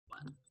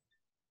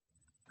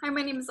Hi,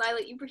 my name is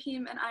Laila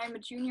Ibrahim, and I am a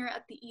junior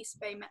at the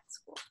East Bay Met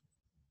School.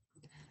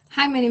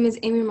 Hi, my name is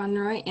Amy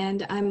Monroy,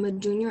 and I'm a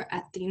junior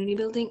at the Unity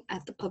Building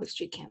at the Public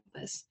Street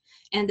campus.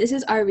 And this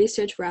is our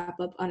research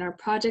wrap-up on our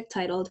project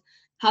titled,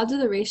 How do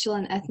the racial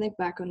and ethnic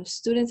background of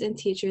students and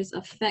teachers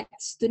affect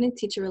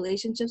student-teacher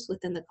relationships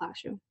within the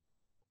classroom?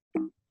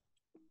 All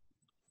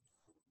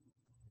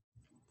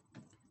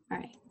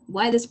right,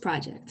 why this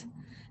project?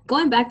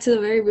 Going back to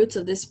the very roots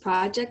of this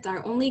project,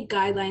 our only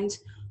guidelines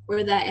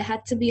were that it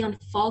had to be on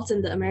faults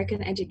in the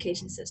American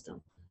education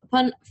system.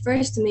 Upon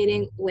first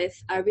meeting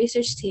with our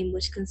research team,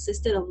 which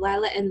consisted of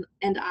Laila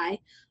and I,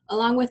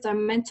 along with our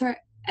mentor,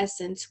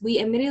 Essence, we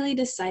immediately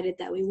decided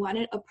that we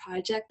wanted a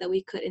project that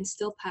we could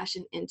instill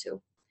passion into.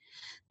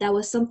 That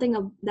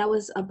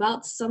was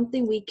about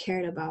something we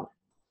cared about.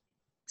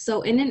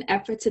 So in an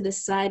effort to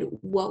decide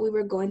what we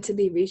were going to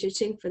be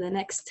researching for the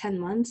next 10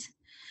 months,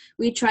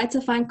 we tried to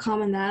find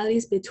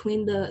commonalities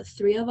between the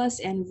three of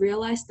us and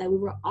realized that we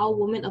were all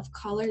women of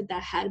color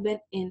that had been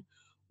in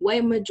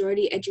white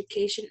majority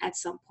education at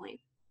some point.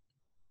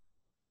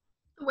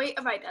 The weight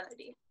of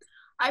identity.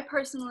 I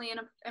personally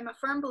am a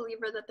firm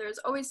believer that there is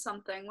always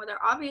something, whether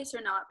obvious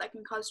or not, that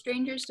can cause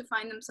strangers to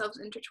find themselves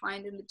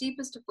intertwined in the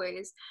deepest of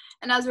ways,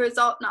 and as a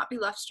result, not be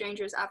left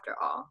strangers after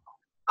all.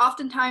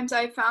 Oftentimes,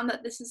 I have found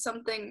that this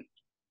something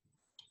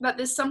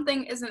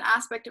is an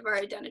aspect of our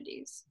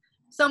identities.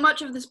 So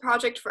much of this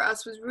project for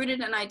us was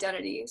rooted in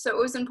identity, so it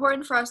was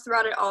important for us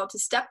throughout it all to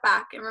step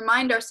back and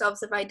remind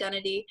ourselves of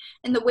identity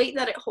and the weight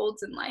that it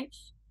holds in life.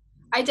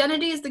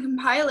 Identity is the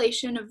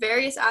compilation of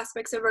various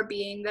aspects of our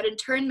being that in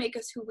turn make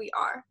us who we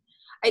are.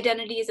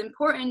 Identity is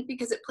important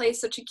because it plays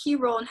such a key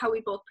role in how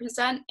we both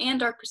present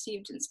and are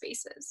perceived in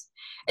spaces.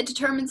 It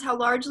determines how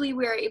largely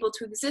we are able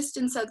to exist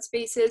in said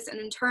spaces and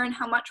in turn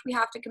how much we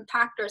have to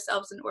compact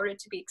ourselves in order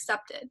to be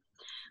accepted.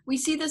 We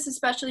see this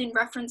especially in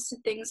reference to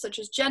things such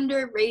as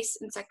gender, race,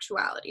 and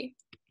sexuality.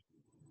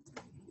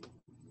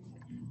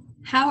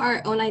 How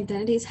our own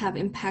identities have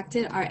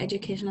impacted our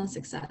educational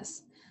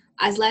success.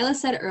 As Laila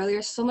said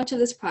earlier, so much of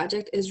this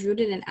project is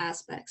rooted in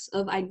aspects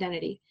of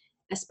identity,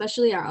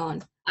 especially our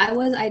own. I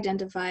was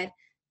identified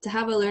to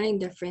have a learning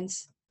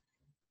difference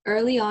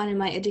early on in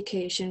my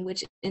education,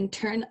 which in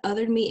turn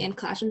othered me in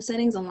classroom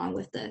settings along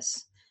with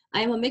this.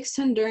 I am a mixed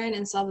Honduran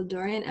and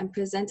Salvadorian and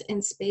present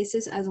in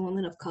spaces as a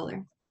woman of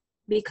color.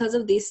 Because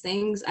of these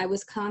things, I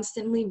was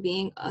constantly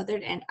being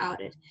othered and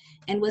outed,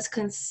 and was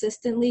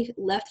consistently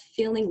left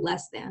feeling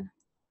less than.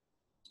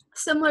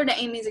 Similar to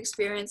Amy's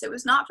experience, it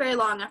was not very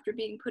long after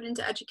being put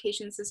into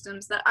education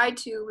systems that I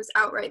too was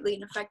outrightly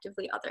and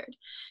effectively othered.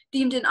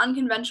 Deemed an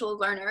unconventional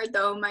learner,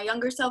 though my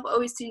younger self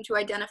always seemed to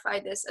identify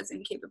this as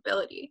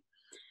incapability.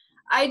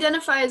 I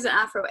identify as an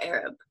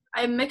Afro-Arab.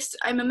 I'm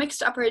a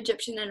mixed upper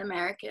Egyptian and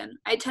American.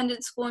 I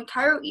attended school in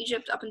Cairo,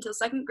 Egypt up until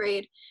 2nd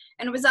grade,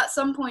 and was at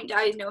some point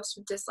diagnosed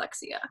with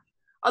dyslexia.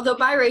 Although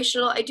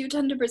biracial, I do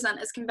tend to present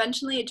as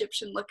conventionally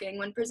Egyptian looking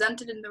when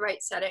presented in the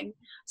right setting,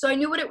 so I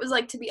knew what it was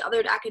like to be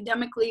othered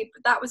academically,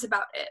 but that was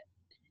about it.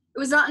 It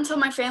was not until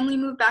my family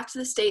moved back to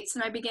the States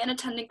and I began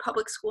attending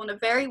public school in a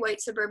very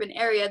white suburban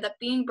area that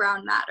being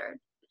brown mattered.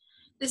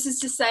 This is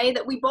to say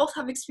that we both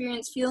have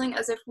experienced feeling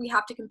as if we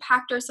have to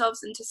compact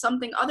ourselves into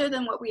something other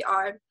than what we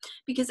are,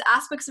 because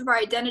aspects of our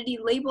identity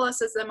label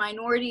us as a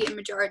minority in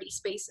majority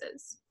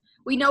spaces.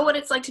 We know what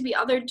it's like to be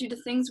othered due to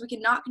things we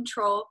cannot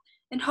control,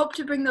 and hope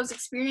to bring those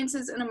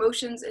experiences and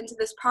emotions into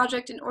this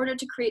project in order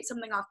to create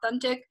something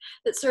authentic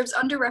that serves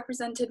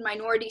underrepresented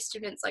minority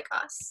students like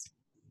us.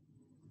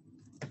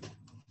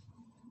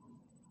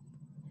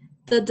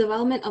 The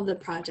development of the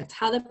project,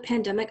 how the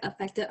pandemic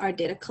affected our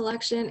data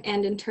collection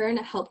and in turn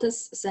helped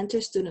us center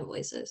student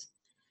voices.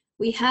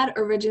 We had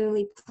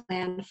originally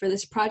planned for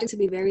this project to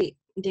be very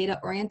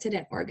data-oriented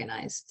and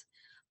organized,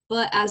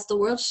 but as the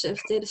world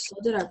shifted, so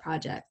did our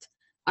project.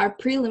 Our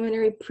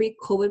preliminary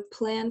pre-COVID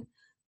plan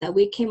that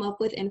we came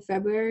up with in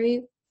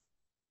February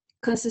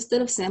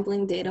consisted of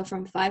sampling data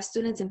from 5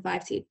 students and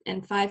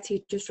 5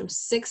 teachers from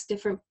 6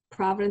 different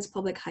Providence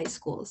public high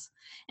schools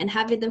and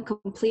having them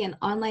complete an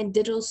online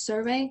digital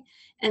survey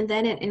and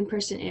then an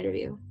in-person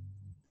interview.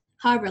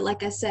 However,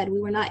 like I said, we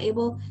were not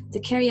able to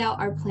carry out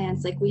our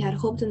plans like we had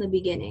hoped in the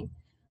beginning,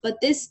 but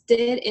this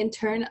did in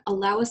turn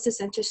allow us to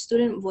center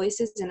student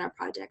voices in our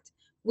project.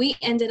 We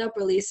ended up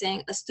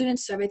releasing a student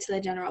survey to the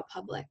general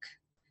public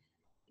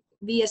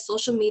via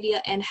social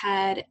media and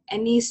had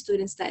any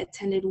students that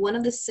attended one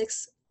of the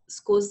 6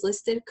 schools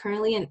listed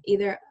currently in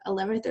either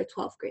 11th or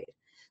 12th grade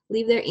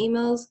leave their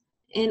emails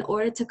in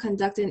order to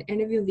conduct an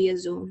interview via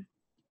Zoom.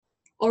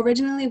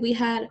 Originally, we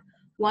had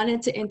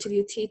wanted to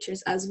interview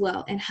teachers as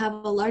well and have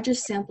a larger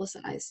sample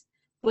size,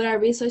 but our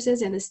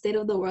resources and the state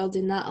of the world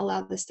did not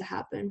allow this to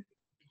happen.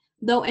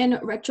 Though in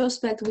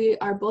retrospect, we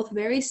are both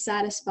very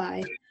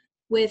satisfied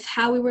with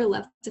how we were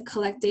left to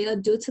collect data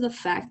due to the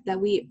fact that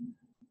we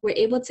were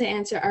able to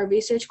answer our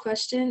research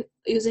question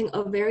using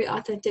a very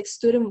authentic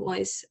student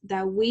voice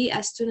that we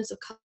as students of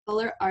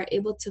color are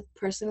able to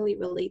personally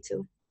relate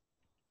to.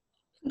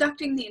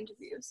 Conducting the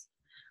interviews.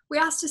 We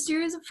asked a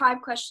series of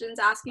 5 questions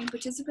asking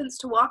participants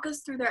to walk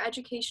us through their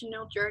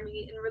educational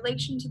journey in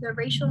relation to their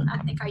racial and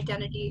ethnic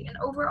identity and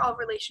overall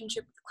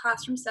relationship with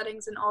classroom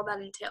settings and all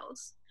that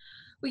entails.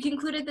 We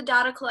concluded the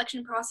data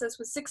collection process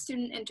with 6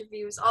 student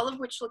interviews, all of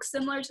which look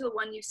similar to the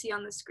one you see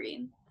on the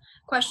screen.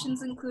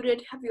 Questions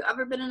included, have you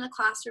ever been in a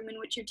classroom in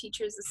which your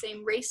teacher is the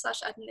same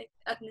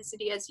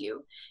race/ethnicity as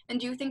you? And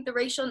do you think the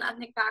racial and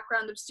ethnic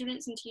background of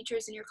students and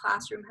teachers in your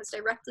classroom has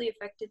directly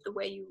affected the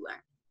way you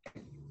learn?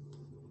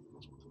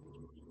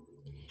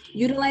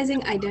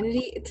 Utilizing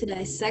identity to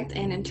dissect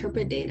and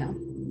interpret data.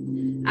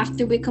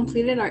 After we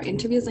completed our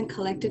interviews and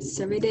collected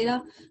survey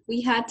data,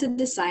 we had to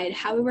decide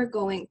how we were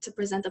going to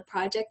present the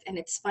project and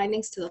its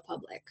findings to the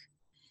public.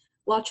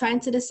 While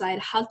trying to decide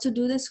how to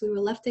do this, we were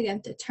left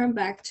again to turn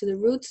back to the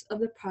roots of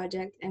the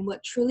project and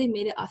what truly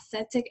made it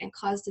authentic and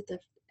caused it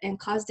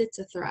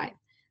to thrive.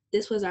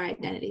 This was our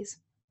identities.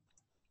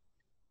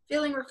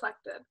 Feeling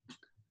reflected.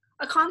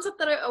 A concept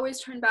that I always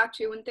turn back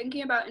to when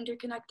thinking about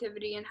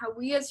interconnectivity and how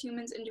we as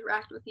humans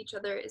interact with each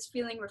other is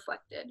feeling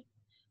reflected.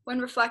 When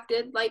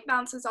reflected, light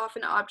bounces off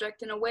an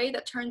object in a way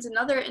that turns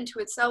another into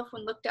itself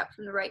when looked at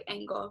from the right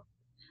angle.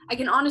 I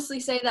can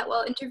honestly say that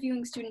while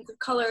interviewing students of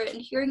color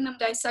and hearing them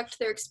dissect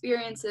their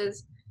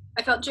experiences,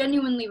 I felt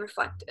genuinely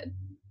reflected.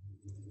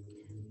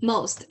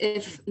 Most,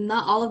 if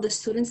not all, of the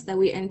students that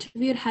we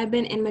interviewed had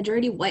been in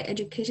majority white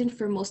education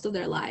for most of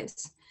their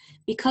lives.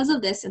 Because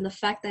of this and the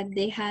fact that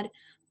they had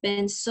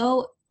been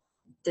so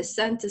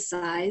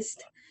desensitized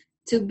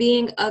to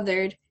being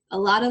othered, a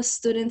lot of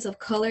students of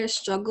color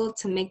struggled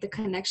to make the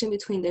connection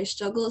between their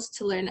struggles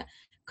to learn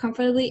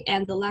comfortably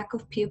and the lack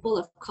of people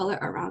of color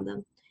around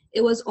them.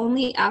 It was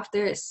only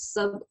after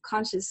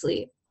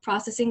subconsciously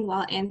processing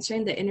while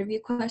answering the interview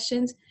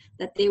questions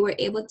that they were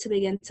able to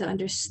begin to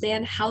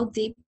understand how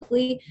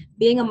deeply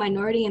being a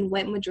minority in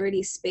white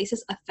majority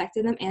spaces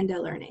affected them and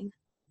their learning.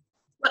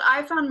 What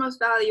I found most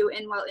value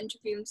in while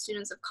interviewing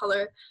students of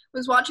color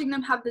was watching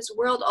them have this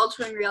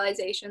world-altering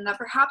realization that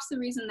perhaps the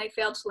reason they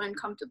failed to learn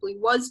comfortably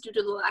was due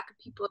to the lack of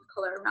people of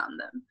color around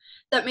them,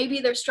 that maybe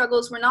their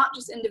struggles were not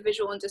just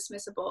individual and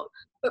dismissible,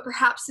 but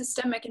perhaps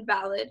systemic and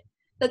valid,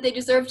 that they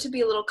deserved to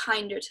be a little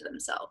kinder to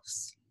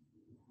themselves.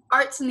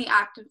 Art's in the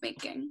act of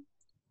making.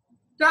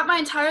 Throughout my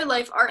entire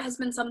life, art has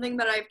been something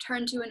that I've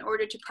turned to in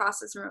order to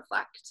process and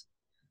reflect.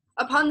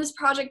 Upon this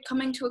project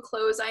coming to a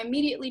close, I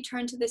immediately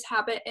turned to this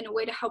habit in a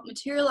way to help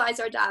materialize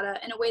our data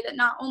in a way that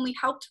not only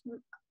helped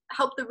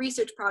the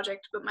research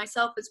project, but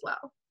myself as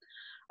well.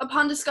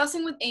 Upon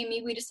discussing with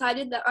Amy, we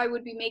decided that I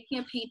would be making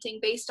a painting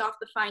based off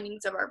the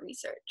findings of our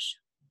research.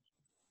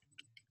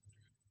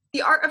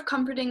 The art of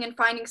comforting and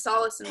finding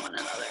solace in one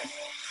another.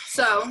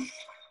 So,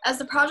 as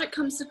the project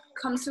comes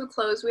to a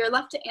close, we are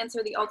left to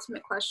answer the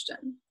ultimate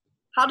question.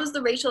 How does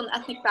the racial and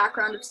ethnic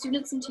background of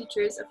students and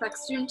teachers affect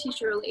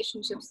student-teacher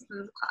relationships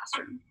within the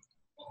classroom?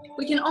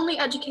 We can only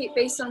educate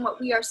based on what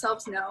we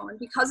ourselves know, and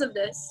because of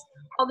this,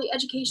 all the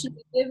education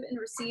we give and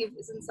receive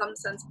is in some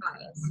sense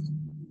biased.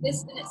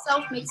 This in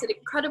itself makes it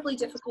incredibly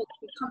difficult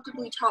to be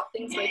comfortably taught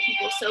things by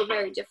people so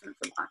very different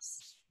from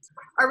us.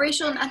 Our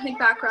racial and ethnic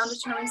background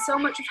determines so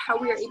much of how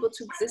we are able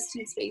to exist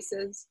in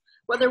spaces,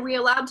 whether we are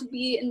allowed to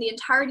be in the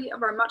entirety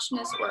of our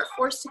muchness or are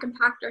forced to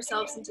compact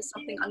ourselves into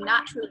something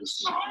unnaturally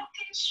small.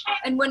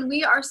 And when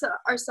we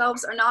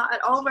ourselves are not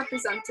at all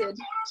represented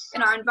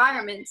in our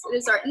environments, it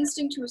is our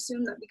instinct to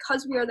assume that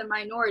because we are the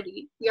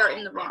minority, we are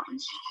in the wrong.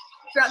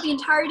 Throughout the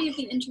entirety of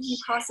the interview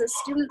process,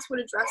 students would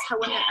address how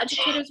when their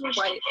educators were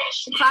white,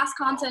 the class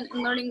content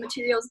and learning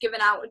materials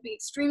given out would be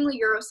extremely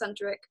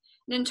Eurocentric,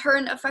 and in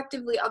turn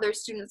effectively other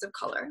students of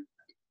color.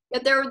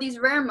 Yet there were these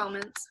rare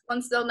moments,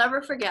 ones they'll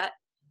never forget,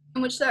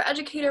 in which their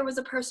educator was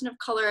a person of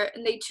color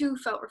and they too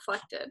felt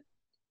reflected.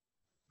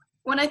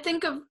 When I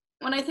think of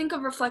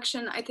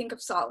reflection, I think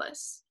of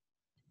solace,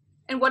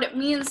 and what it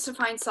means to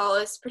find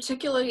solace,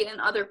 particularly in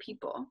other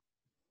people.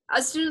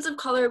 As students of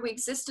color, we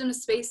exist in a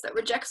space that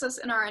rejects us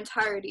in our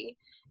entirety,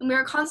 and we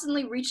are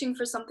constantly reaching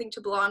for something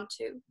to belong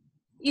to,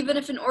 even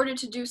if in order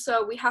to do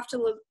so, we have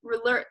to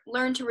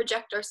learn to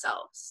reject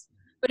ourselves.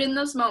 But in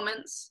those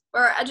moments,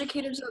 where our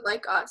educators are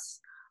like us,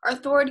 our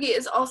authority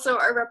is also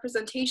our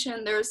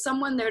representation. There is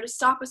someone there to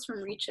stop us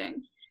from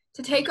reaching,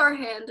 to take our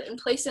hand and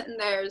place it in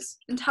theirs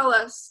and tell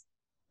us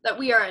that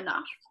we are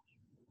enough.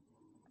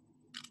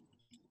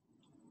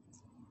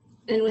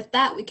 And with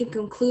that, we can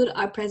conclude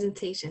our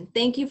presentation.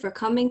 Thank you for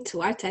coming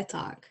to our TED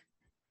Talk.